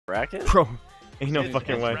bracket? Bro, ain't no It's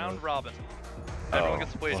fucking way. round robin. Everyone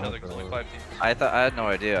gets to play each other because only 5 teams. I had no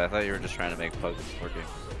idea. I thought you were just trying to make Pug working.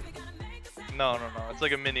 No. It's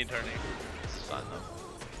like a mini tourney. It's fun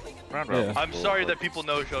though. Round Yeah. robin's I'm cool, sorry but- that people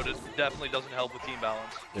no-showed. It definitely doesn't help with team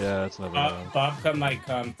balance. Yeah, it's never. Bob might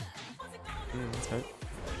come. That's right.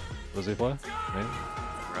 Does he play?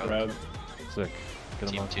 Me? Rogue. Sick. Get him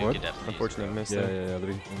Team on 2 board. could definitely Unfortunate use miss Yeah, there. that'd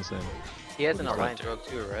be insane. He has an alliance rogue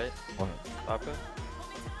too, right? What? Babka?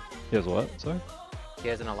 He has what? Sorry? He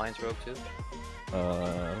has an alliance rogue too.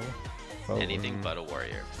 Probably. anything but a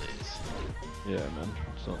warrior, please. Yeah, man.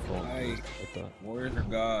 Just don't fall into Hey. it like that. Warriors are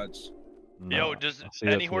gods. No. Yo, does See,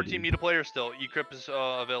 any that's horde what team he- need a player still? Ecrypt is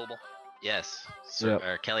available. Yes. Yeah.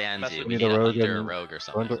 Or Kelly That's Anzi. what We we need need a a rogue hunter or and- rogue or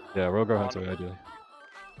something. Yeah, Rogue or Hunter, ideally.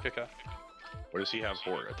 Okay. What does he have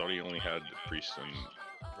for? I thought he only had Priest and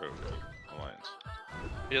Rogue Alliance.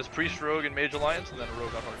 He has Priest, Rogue, and Mage Alliance, and then a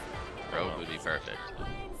Rogue on Horde. Rogue would be perfect.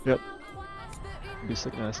 Yep. Be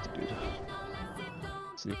sick nasty, dude.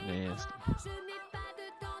 Sick nasty.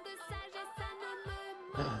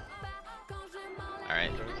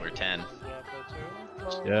 Alright, we're 10.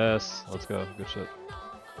 Yes, let's go. Good shit.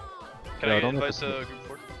 Can Yeah, I I don't know if invite it's- to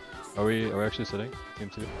group 4? Are we actually sitting? Team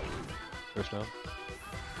 2? First round?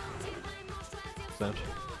 Sanch?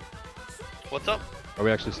 What's up? Are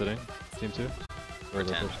we actually sitting? Team 2? Or is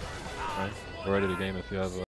it 10. first? Alright. We're ready to game if you have